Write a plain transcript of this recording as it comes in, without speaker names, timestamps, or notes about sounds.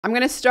I'm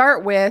going to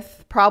start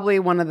with probably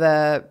one of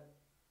the,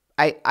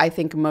 I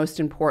think, most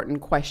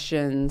important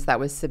questions that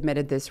was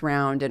submitted this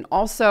round, and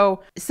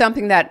also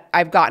something that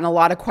I've gotten a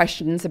lot of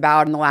questions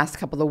about in the last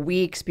couple of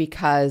weeks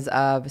because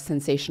of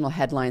sensational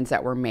headlines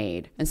that were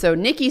made. And so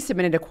Nikki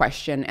submitted a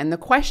question, and the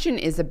question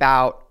is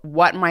about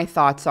what my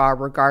thoughts are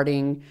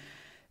regarding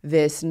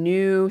this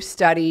new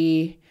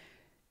study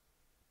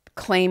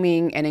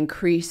claiming an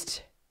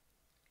increased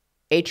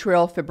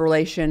atrial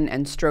fibrillation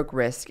and stroke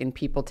risk in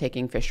people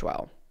taking fish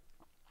oil.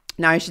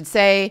 Now, I should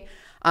say,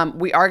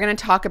 we are going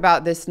to talk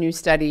about this new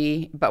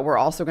study, but we're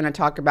also going to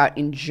talk about,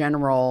 in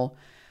general,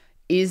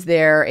 is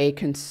there a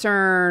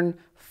concern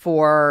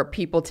for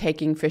people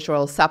taking fish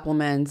oil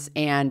supplements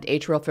and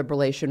atrial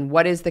fibrillation?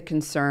 What is the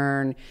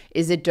concern?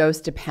 Is it dose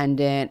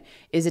dependent?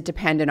 Is it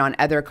dependent on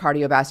other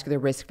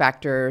cardiovascular risk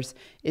factors?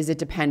 Is it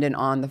dependent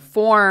on the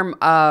form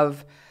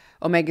of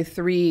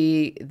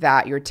omega-3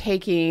 that you're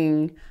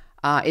taking?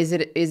 Is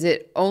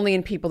it only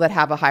in people that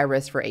have a high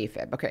risk for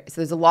AFib? Okay, so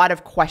there's a lot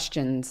of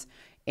questions,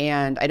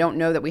 and I don't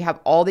know that we have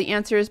all the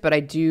answers, but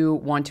I do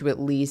want to at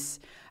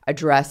least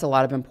address a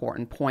lot of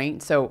important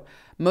points. So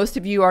most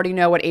of you already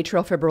know what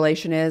atrial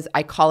fibrillation is.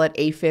 I call it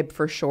AFib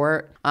for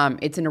short.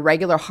 It's an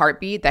irregular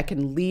heartbeat that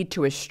can lead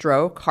to a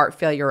stroke, heart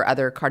failure, or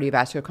other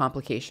cardiovascular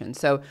complications.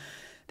 So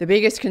the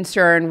biggest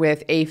concern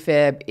with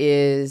AFib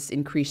is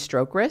increased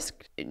stroke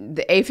risk.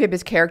 The AFib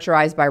is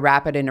characterized by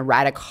rapid and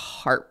erratic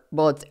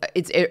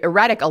it's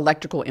erratic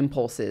electrical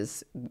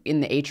impulses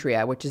in the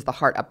atria, which is the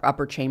heart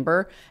upper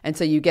chamber. And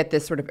so you get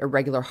this sort of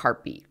irregular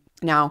heartbeat.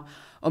 Now,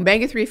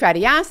 omega-3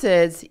 fatty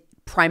acids,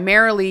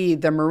 primarily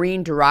the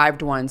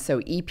marine-derived ones, so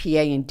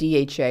EPA and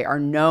DHA, are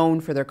known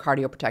for their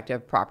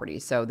cardioprotective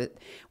properties. So that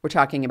we're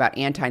talking about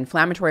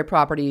anti-inflammatory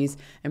properties,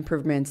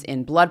 improvements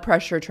in blood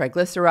pressure,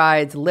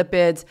 triglycerides,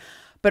 lipids,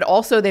 but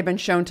also they've been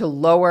shown to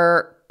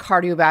lower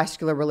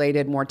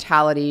cardiovascular-related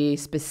mortality,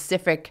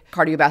 specific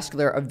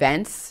cardiovascular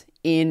events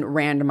in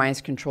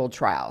randomized controlled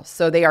trials.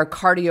 So they are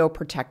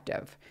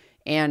cardioprotective.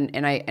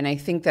 And I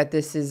think that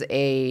this is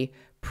a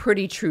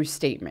pretty true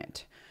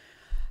statement.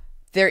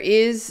 There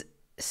is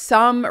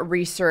some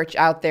research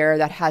out there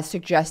that has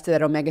suggested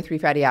that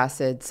omega-3 fatty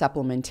acid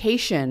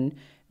supplementation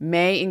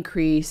may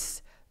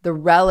increase the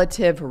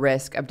relative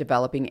risk of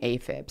developing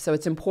AFib. So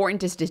it's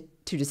important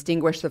to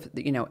distinguish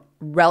the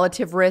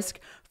relative risk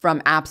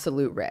from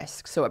absolute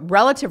risk. So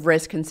relative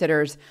risk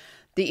considers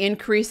the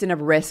increase in a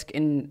risk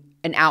in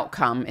an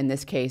outcome, in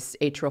this case,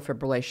 atrial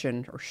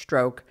fibrillation or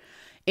stroke,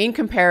 in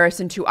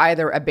comparison to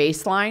either a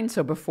baseline,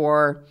 so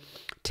before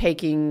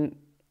taking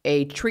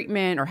a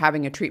treatment or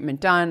having a treatment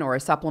done, or a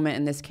supplement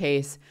in this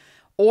case,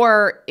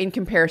 or in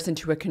comparison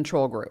to a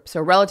control group.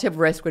 So relative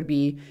risk would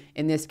be,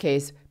 in this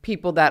case,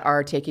 people that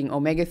are taking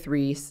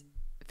omega-3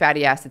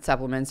 fatty acid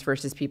supplements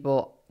versus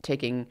people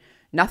taking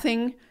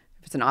nothing,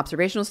 if it's an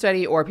observational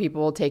study, or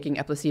people taking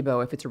a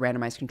placebo if it's a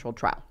randomized controlled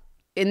trial.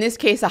 In this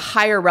case, a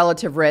higher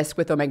relative risk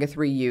with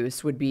omega-3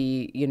 use would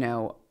be,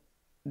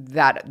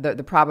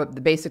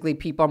 basically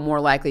people are more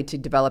likely to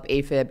develop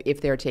AFib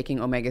if they're taking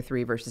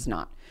omega-3 versus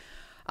not.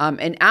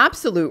 An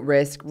absolute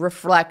risk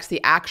reflects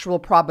the actual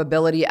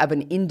probability of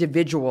an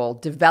individual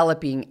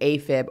developing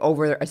AFib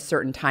over a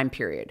certain time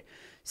period.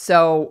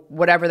 So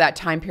whatever that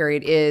time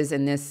period is,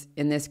 in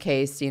this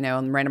case, in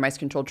randomized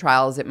controlled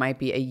trials, it might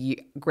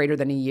be greater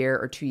than a year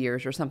or 2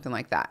 years or something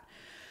like that.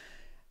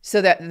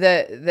 So that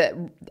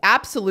the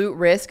absolute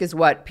risk is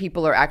what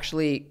people are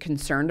actually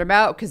concerned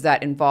about, because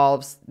that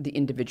involves the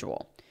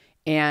individual.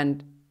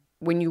 And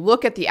when you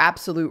look at the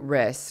absolute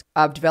risk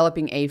of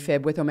developing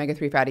AFib with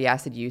omega-3 fatty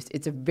acid use,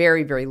 it's a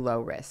very, very low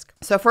risk.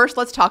 So first,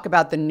 let's talk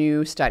about the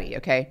new study,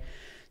 okay?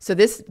 So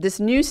this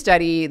new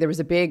study, there was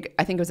I think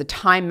it was a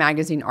Time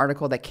magazine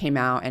article that came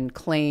out and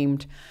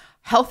claimed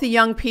healthy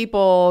young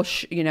people,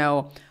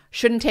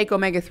 shouldn't take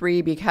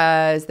omega-3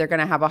 because they're going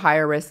to have a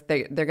higher risk.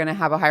 They're going to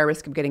have a higher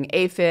risk of getting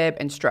AFib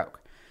and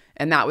stroke.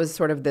 And that was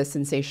sort of the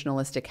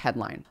sensationalistic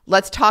headline.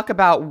 Let's talk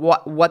about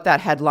what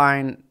that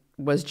headline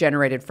was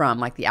generated from,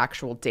 like the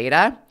actual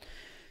data.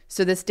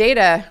 So this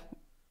data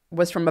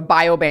was from the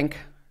biobank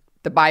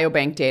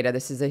data.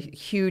 This is a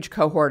huge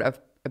cohort of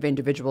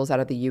individuals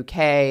out of the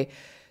UK.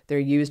 They're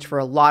used for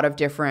a lot of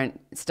different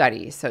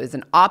studies. So it's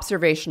an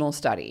observational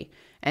study,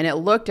 and it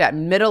looked at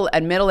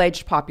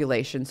middle-aged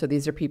population. So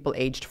these are people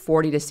aged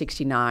 40 to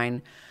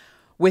 69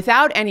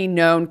 without any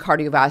known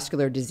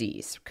cardiovascular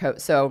disease.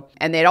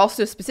 And they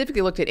also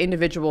specifically looked at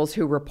individuals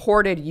who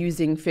reported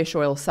using fish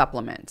oil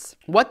supplements.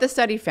 What the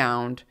study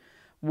found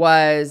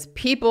was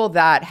people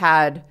that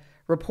had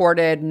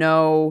reported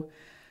no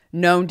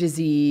known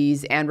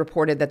disease and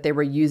reported that they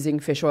were using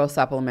fish oil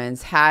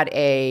supplements had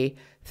a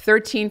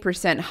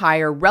 13%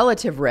 higher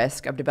relative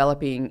risk of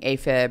developing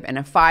AFib and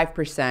a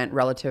 5%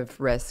 relative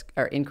risk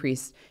or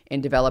increase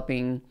in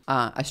developing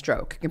a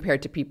stroke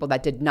compared to people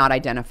that did not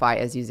identify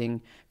as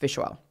using fish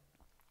oil.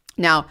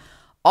 Now,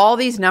 all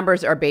these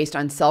numbers are based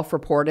on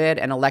self-reported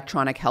and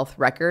electronic health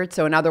records.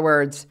 So in other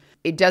words,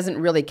 it doesn't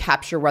really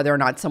capture whether or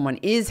not someone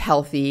is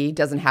healthy,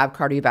 doesn't have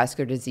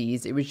cardiovascular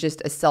disease. It was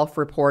just a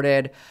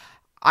self-reported,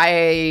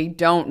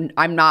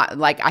 I'm not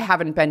like, I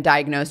haven't been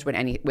diagnosed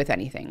with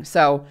anything.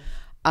 So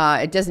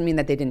it doesn't mean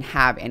that they didn't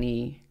have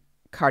any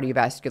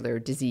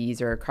cardiovascular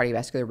disease or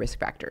cardiovascular risk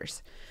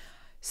factors.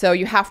 So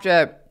you have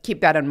to keep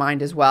that in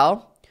mind as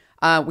well.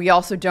 We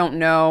also don't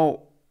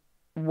know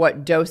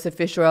what dose of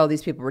fish oil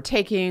these people were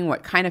taking,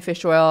 what kind of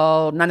fish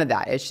oil, none of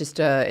that. It's just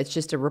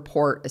a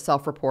report, a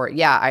self-report.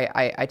 Yeah,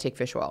 I take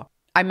fish oil.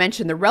 I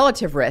mentioned the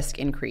relative risk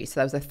increase.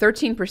 So that was a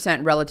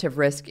 13% relative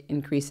risk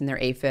increase in their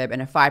AFib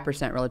and a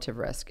 5% relative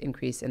risk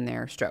increase in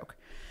their stroke.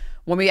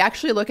 When we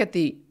actually look at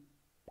the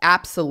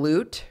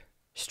absolute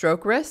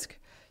stroke risk,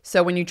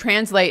 so when you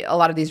translate a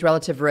lot of these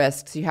relative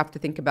risks, you have to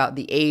think about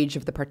the age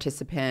of the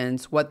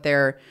participants, what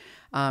their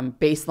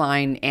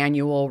baseline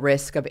annual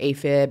risk of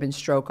AFib and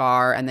stroke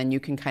are, and then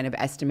you can kind of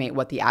estimate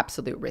what the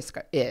absolute risk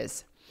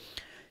is.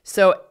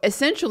 So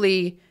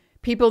essentially,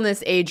 people in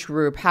this age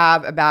group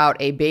have about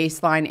a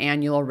baseline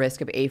annual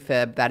risk of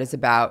AFib that is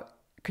about,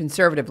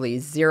 conservatively,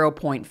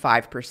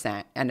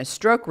 0.5% and a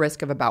stroke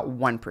risk of about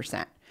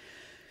 1%.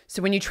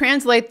 So when you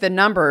translate the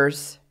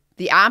numbers,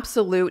 the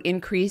absolute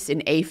increase in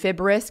AFib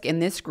risk in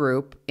this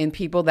group, in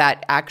people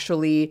that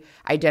actually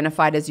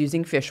identified as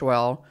using fish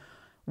oil,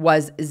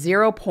 was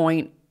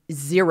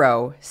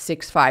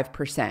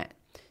 0.065%.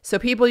 So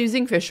people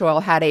using fish oil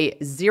had a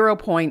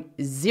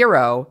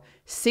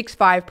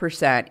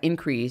 0.065%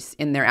 increase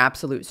in their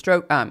absolute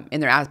stroke, in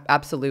their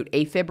absolute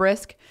AFib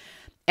risk,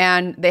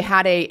 and they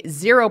had a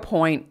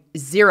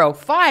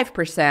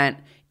 0.05%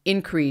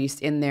 increase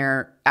in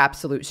their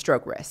absolute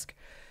stroke risk.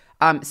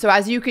 So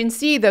as you can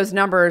see, those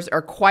numbers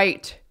are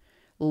quite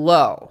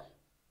low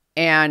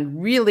and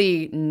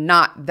really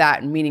not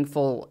that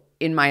meaningful,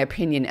 in my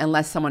opinion,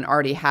 unless someone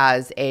already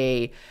has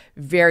a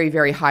very,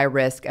 very high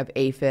risk of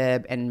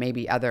AFib and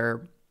maybe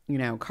other,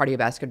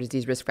 cardiovascular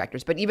disease risk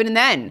factors. But even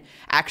then,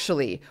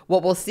 actually,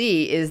 what we'll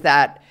see is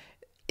that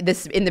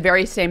this, in the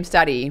very same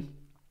study,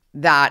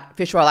 that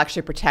fish oil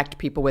actually protect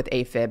people with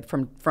AFib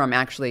from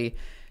actually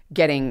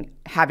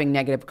having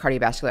negative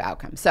cardiovascular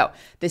outcomes. So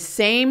the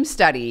same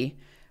study,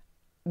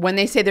 when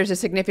they say there's a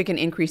significant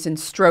increase in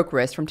stroke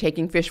risk from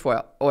taking fish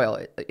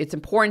oil, it's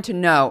important to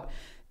note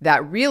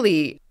that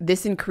really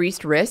this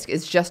increased risk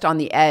is just on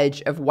the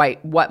edge of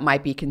what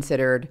might be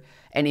considered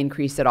an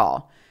increase at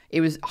all.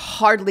 It was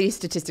hardly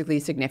statistically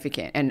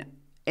significant.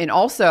 And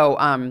also,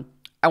 I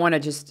want to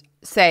just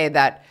say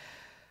that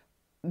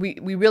we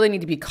really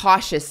need to be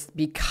cautious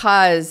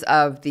because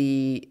of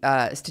the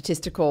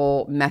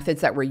statistical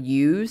methods that were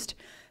used.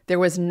 There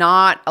was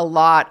not a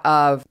lot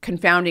of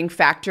confounding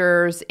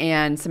factors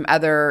and some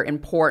other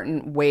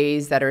important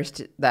ways that are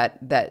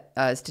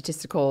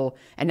statistical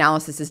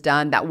analysis is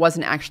done that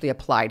wasn't actually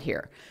applied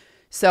here.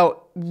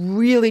 So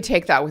really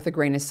take that with a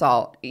grain of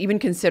salt, even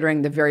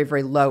considering the very,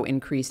 very low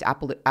increased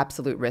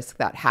absolute risk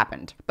that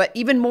happened. But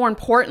even more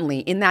importantly,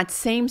 in that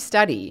same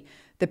study,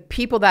 the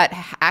people that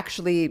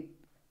actually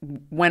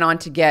went on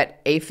to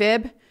get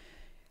AFib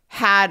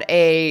had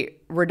a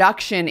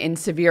reduction in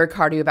severe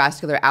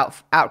cardiovascular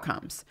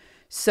outcomes.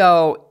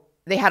 So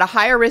they had a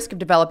higher risk of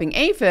developing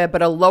AFib,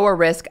 but a lower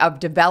risk of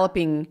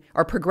developing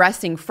or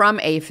progressing from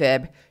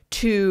AFib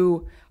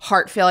to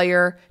heart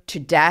failure, to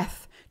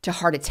death, to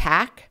heart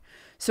attack.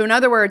 So in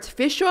other words,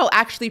 fish oil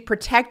actually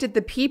protected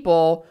the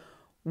people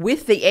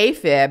with the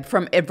AFib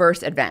from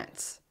adverse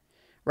events,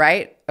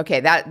 right? Okay,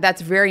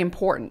 that's very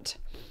important.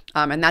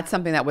 And that's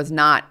something that was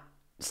not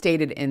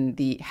stated in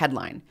the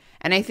headline.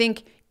 And I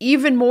think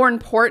even more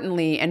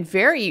importantly and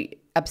very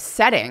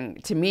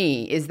upsetting to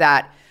me is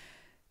that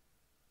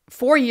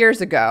 4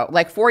 years ago,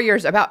 I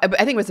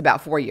think it was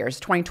about 4 years,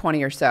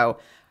 2020 or so,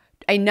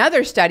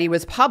 another study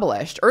was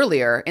published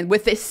earlier and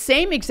with this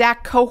same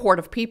exact cohort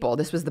of people.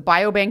 This was the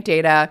biobank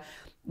data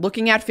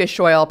looking at fish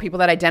oil, people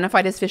that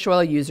identified as fish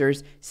oil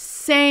users,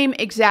 same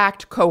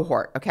exact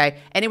cohort, okay?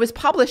 And it was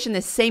published in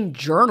the same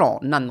journal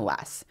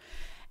nonetheless.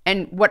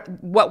 And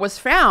what was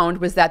found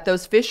was that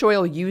those fish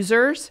oil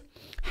users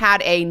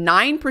had a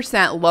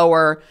 9%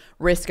 lower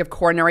risk of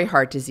coronary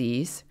heart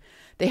disease.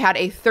 They had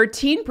a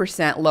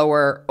 13%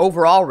 lower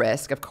overall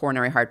risk of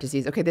coronary heart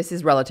disease. Okay, this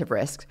is relative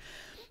risk.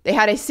 They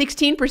had a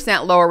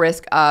 16% lower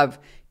risk of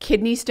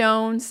kidney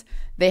stones.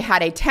 They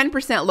had a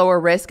 10% lower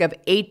risk of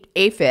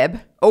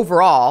AFib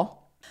overall.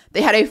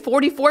 They had a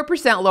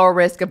 44% lower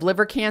risk of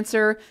liver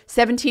cancer,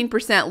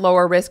 17%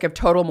 lower risk of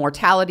total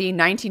mortality,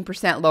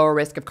 19% lower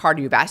risk of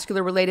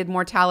cardiovascular-related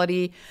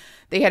mortality.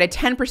 They had a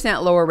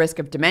 10% lower risk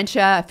of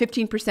dementia,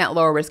 15%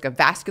 lower risk of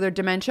vascular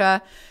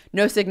dementia,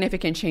 no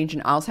significant change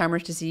in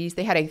Alzheimer's disease.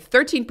 They had a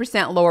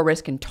 13% lower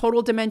risk in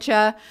total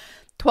dementia,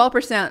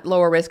 12%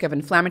 lower risk of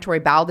inflammatory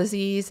bowel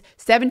disease,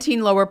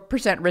 17% lower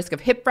risk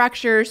of hip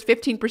fractures,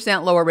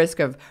 15% lower risk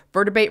of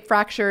vertebrae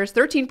fractures,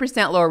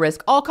 13% lower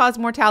risk all-cause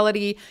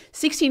mortality,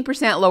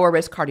 16% lower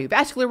risk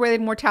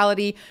cardiovascular-related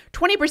mortality,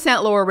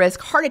 20% lower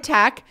risk heart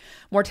attack,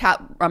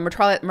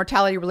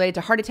 mortality related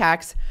to heart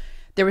attacks.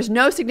 There was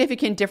no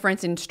significant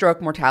difference in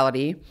stroke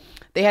mortality.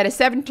 They had a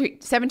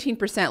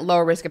 17%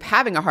 lower risk of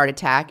having a heart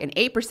attack, an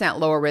 8%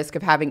 lower risk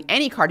of having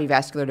any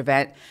cardiovascular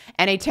event,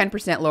 and a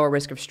 10% lower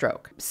risk of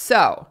stroke.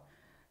 So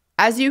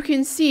as you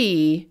can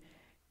see,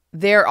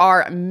 there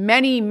are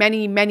many,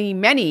 many, many,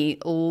 many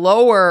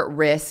lower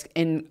risk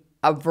in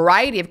a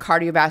variety of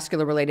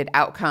cardiovascular related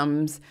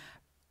outcomes,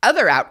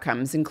 other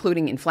outcomes,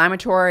 including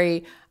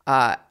inflammatory,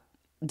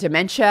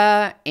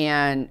 dementia,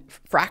 and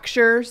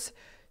fractures.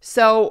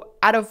 So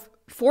out of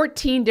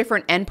 14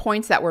 different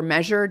endpoints that were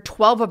measured,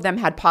 12 of them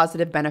had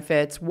positive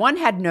benefits. One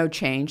had no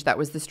change, that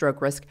was the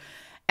stroke risk.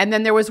 And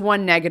then there was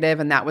one negative,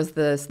 and that was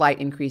the slight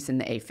increase in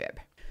the AFib.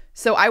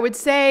 So I would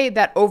say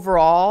that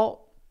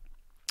overall,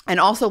 and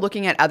also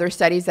looking at other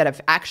studies that have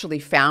actually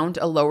found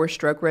a lower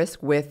stroke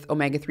risk with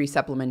omega-3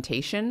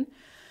 supplementation,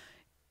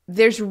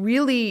 there's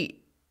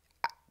really,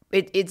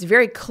 it's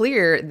very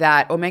clear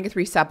that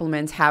omega-3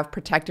 supplements have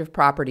protective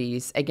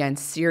properties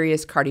against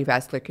serious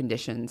cardiovascular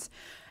conditions,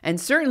 and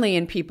certainly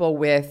in people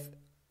with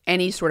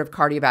any sort of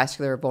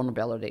cardiovascular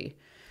vulnerability.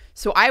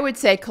 So I would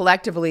say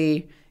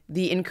collectively,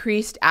 the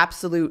increased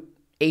absolute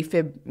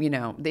AFib,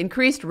 the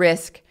increased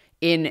risk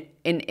in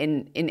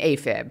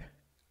AFib,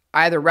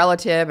 either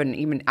relative and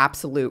even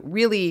absolute,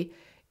 really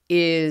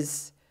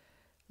is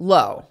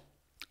low.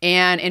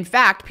 And in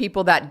fact,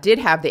 people that did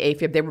have the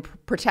AFib, they were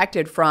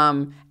protected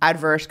from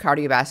adverse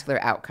cardiovascular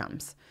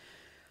outcomes.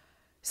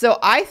 So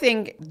I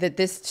think that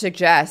this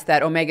suggests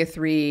that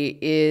omega-3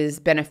 is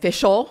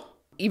beneficial.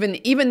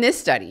 Even this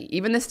study,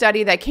 even the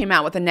study that came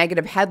out with the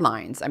negative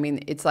headlines. I mean,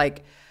 it's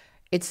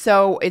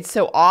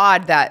so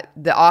odd that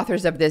the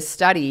authors of this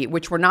study,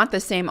 which were not the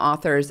same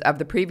authors of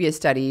the previous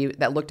study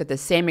that looked at the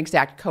same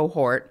exact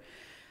cohort,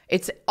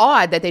 it's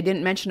odd that they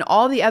didn't mention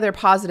all the other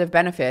positive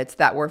benefits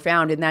that were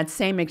found in that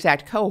same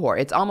exact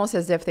cohort. It's almost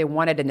as if they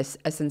wanted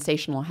a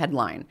sensational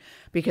headline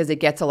because it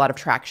gets a lot of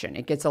traction.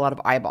 It gets a lot of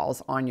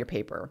eyeballs on your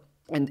paper,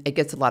 and it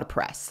gets a lot of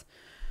press.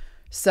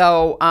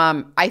 So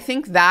I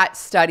think that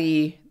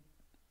study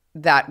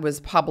that was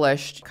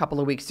published a couple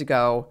of weeks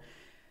ago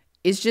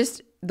is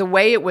just the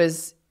way it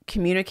was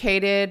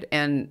communicated,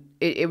 and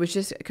it was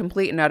just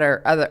complete and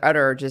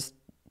utter just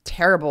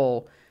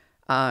terrible.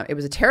 It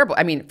was a terrible,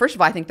 first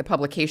of all, I think the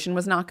publication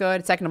was not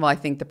good. Second of all, I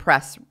think the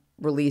press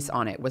release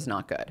on it was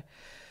not good.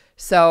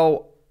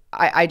 So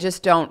I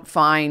just don't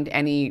find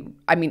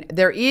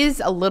there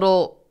is a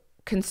little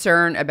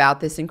concern about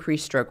this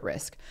increased stroke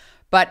risk,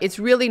 but it's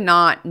really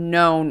not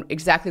known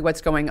exactly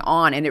what's going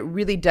on. And it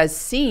really does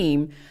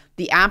seem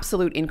the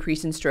absolute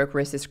increase in stroke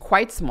risk is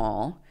quite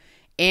small.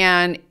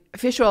 And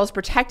fish oil is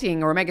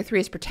protecting, or omega-3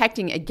 is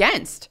protecting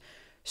against,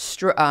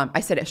 I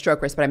said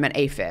stroke risk, but I meant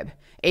AFib.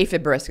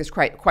 AFib risk is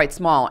quite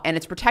small, and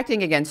it's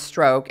protecting against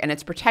stroke, and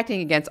it's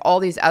protecting against all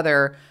these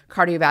other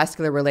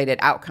cardiovascular related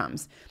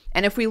outcomes.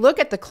 And if we look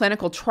at the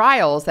clinical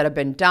trials that have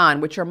been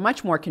done, which are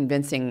much more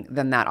convincing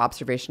than that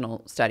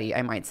observational study,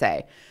 I might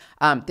say,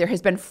 there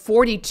has been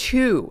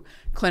 42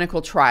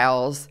 clinical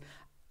trials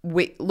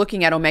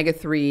looking at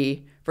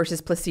omega-3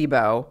 versus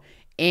placebo,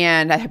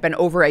 and that have been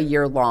over a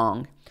year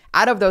long.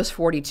 Out of those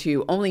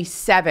 42, only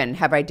 7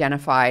 have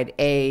identified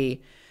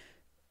a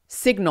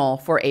signal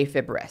for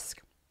AFib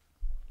risk,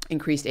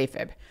 increased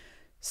AFib.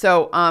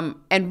 So,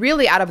 and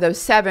really out of those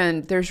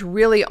 7, there's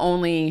really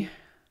only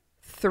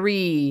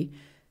 3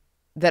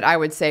 that I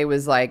would say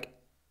was like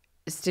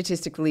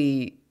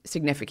statistically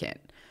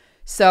significant.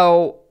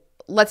 So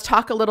let's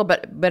talk a little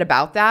bit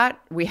about that.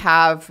 We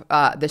have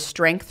the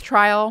strength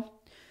trial,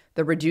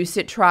 the reduce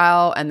it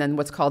trial, and then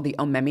what's called the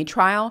OMEMI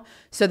trial.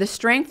 So the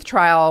strength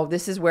trial,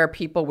 this is where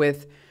people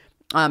with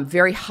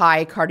very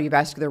high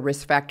cardiovascular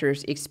risk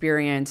factors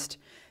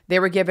they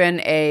were given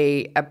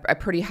a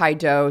pretty high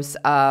dose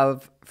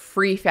of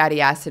free fatty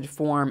acid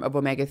form of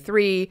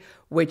omega-3,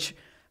 which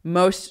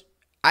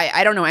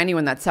I don't know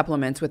anyone that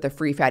supplements with a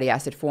free fatty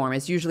acid form.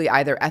 It's usually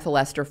either ethyl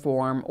ester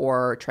form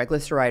or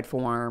triglyceride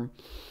form.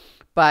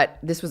 But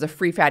this was a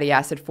free fatty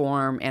acid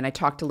form, and I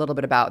talked a little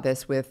bit about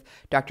this with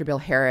Dr. Bill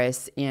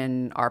Harris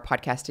in our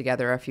podcast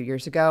together a few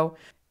years ago.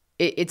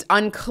 It's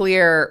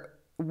unclear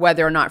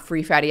whether or not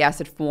free fatty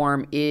acid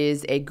form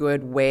is a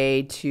good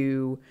way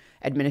to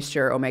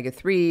administer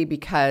omega-3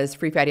 because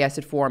free fatty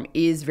acid form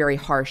is very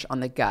harsh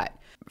on the gut.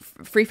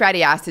 Free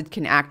fatty acid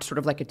can act sort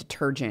of like a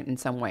detergent in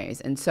some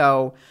ways. And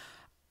so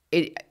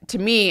to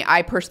me,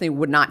 I personally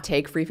would not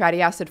take free fatty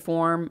acid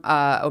form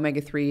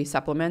omega-3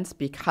 supplements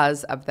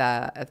because of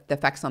the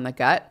effects on the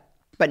gut.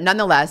 But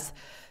nonetheless,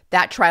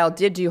 that trial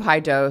did do high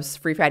dose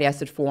free fatty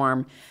acid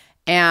form,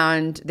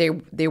 and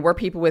they were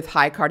people with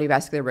high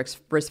cardiovascular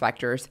risk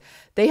factors.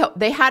 They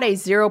had a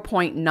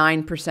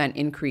 0.9%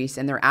 increase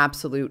in their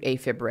absolute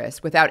AFib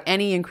risk without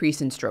any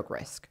increase in stroke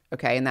risk,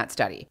 okay, in that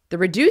study. The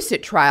reduce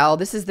it trial,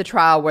 this is the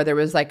trial where there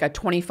was like a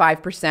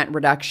 25%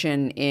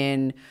 reduction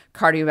in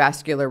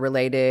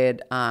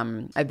cardiovascular-related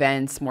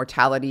events,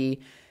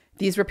 mortality.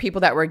 These were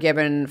people that were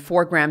given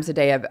 4 grams a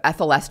day of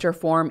ethyl ester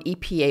form,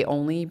 EPA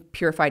only,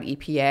 purified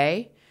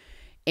EPA.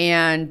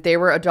 And they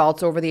were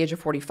adults over the age of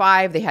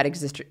 45. They had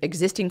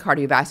existing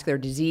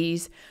cardiovascular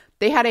disease.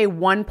 They had a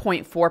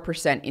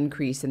 1.4%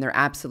 increase in their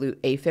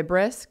absolute AFib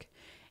risk.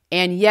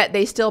 And yet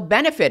they still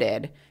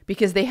benefited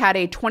because they had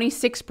a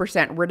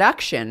 26%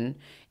 reduction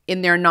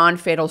in their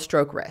non-fatal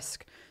stroke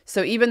risk.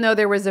 So even though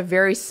there was a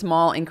very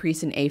small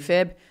increase in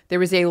AFib, there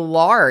was a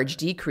large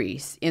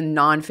decrease in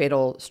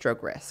non-fatal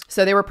stroke risk.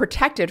 So they were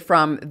protected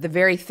from the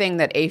very thing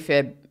that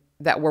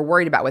we're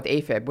worried about with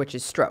AFib, which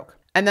is stroke.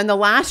 And then the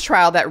last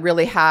trial that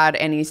really had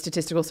any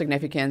statistical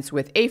significance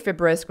with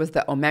AFib risk was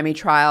the OMEMI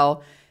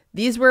trial.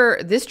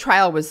 This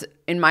trial was,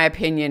 in my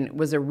opinion,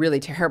 was a really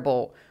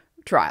terrible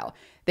trial.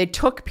 They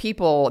took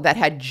people that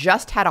had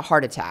just had a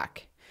heart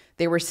attack.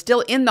 They were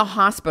still in the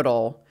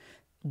hospital,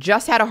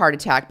 just had a heart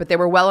attack, but they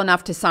were well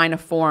enough to sign a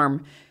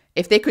form.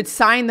 If they could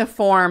sign the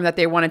form that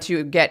they wanted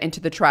to get into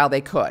the trial,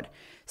 they could.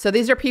 So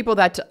these are people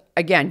that,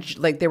 again,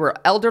 like they were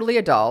elderly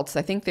adults.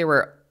 I think they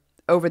were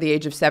over the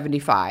age of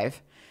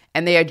 75,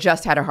 and they had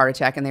just had a heart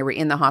attack, and they were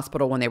in the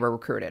hospital when they were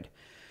recruited.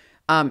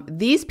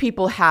 These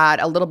people had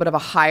a little bit of a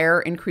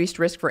higher increased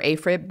risk for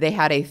AFib. They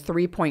had a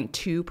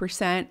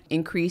 3.2%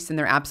 increase in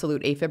their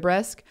absolute AFib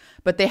risk,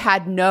 but they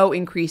had no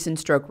increase in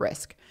stroke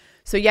risk.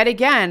 So yet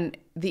again,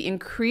 the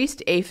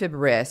increased AFib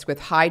risk with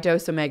high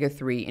dose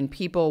omega-3 in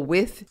people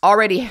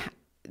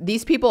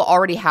these people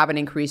already have an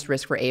increased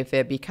risk for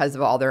AFib because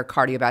of all their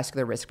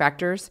cardiovascular risk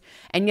factors,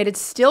 and yet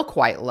it's still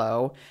quite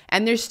low.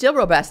 And there's still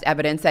robust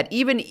evidence that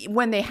even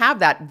when they have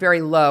that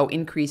very low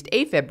increased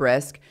AFib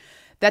risk,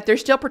 that they're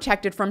still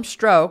protected from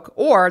stroke,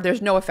 or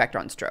there's no effect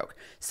on stroke.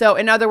 So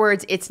in other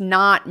words, it's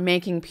not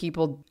making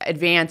people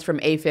advance from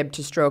AFib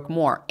to stroke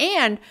more.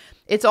 And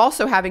it's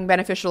also having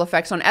beneficial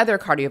effects on other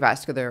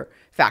cardiovascular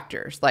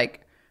factors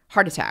like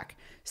heart attack.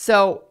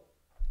 So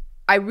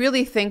I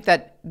really think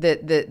that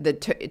the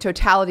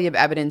totality of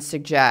evidence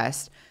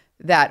suggests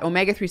that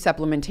omega-3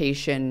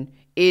 supplementation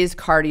is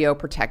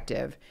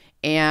cardioprotective.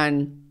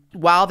 And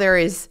while there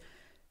is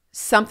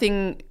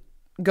something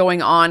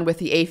going on with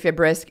the AFib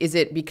risk, is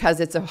it because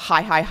it's a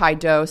high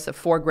dose of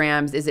 4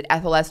 grams? Is it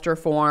ethyl ester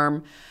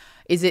form?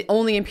 Is it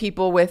only in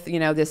people with,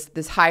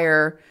 this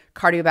higher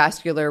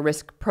cardiovascular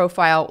risk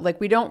profile? Like,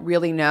 we don't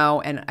really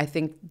know. And I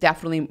think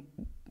definitely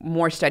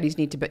more studies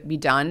need to be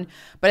done.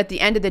 But at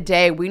the end of the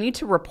day, we need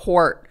to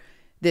report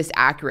this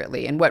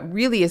accurately. And what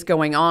really is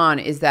going on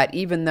is that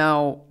even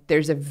though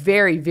there's a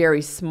very,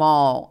 very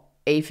small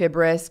AFib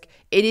risk,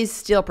 it is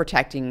still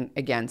protecting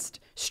against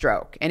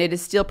stroke, and it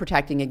is still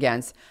protecting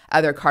against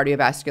other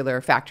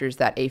cardiovascular factors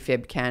that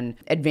AFib can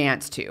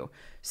advance to.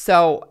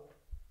 So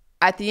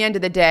at the end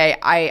of the day,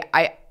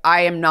 I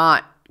am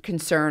not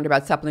concerned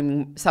about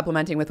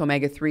supplementing with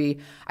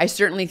omega-3. I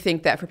certainly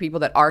think that for people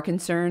that are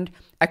concerned,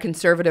 a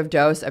conservative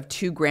dose of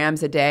 2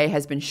 grams a day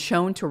has been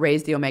shown to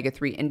raise the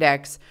omega-3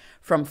 index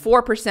from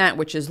 4%,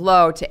 which is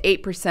low, to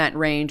 8%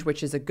 range,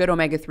 which is a good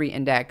omega-3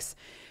 index.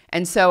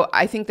 And so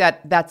I think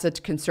that that's a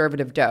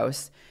conservative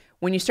dose.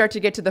 When you start to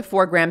get to the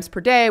 4 grams per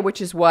day, which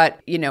is what,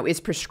 is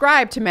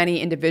prescribed to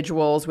many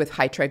individuals with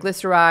high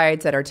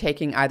triglycerides that are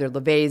taking either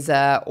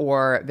Leveza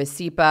or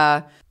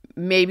Visipa,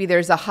 maybe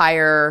there's a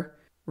higher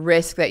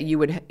risk that you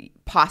would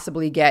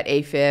possibly get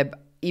AFib.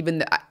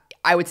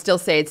 I would still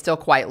say it's still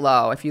quite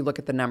low. If you look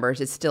at the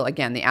numbers, it's still,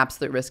 again, the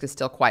absolute risk is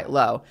still quite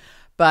low.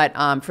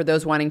 But for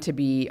those wanting to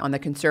be on the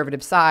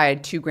conservative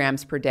side, 2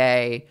 grams per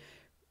day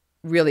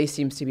really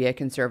seems to be a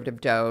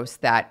conservative dose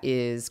that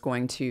is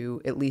going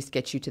to at least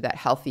get you to that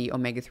healthy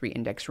omega-3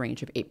 index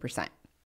range of 8%.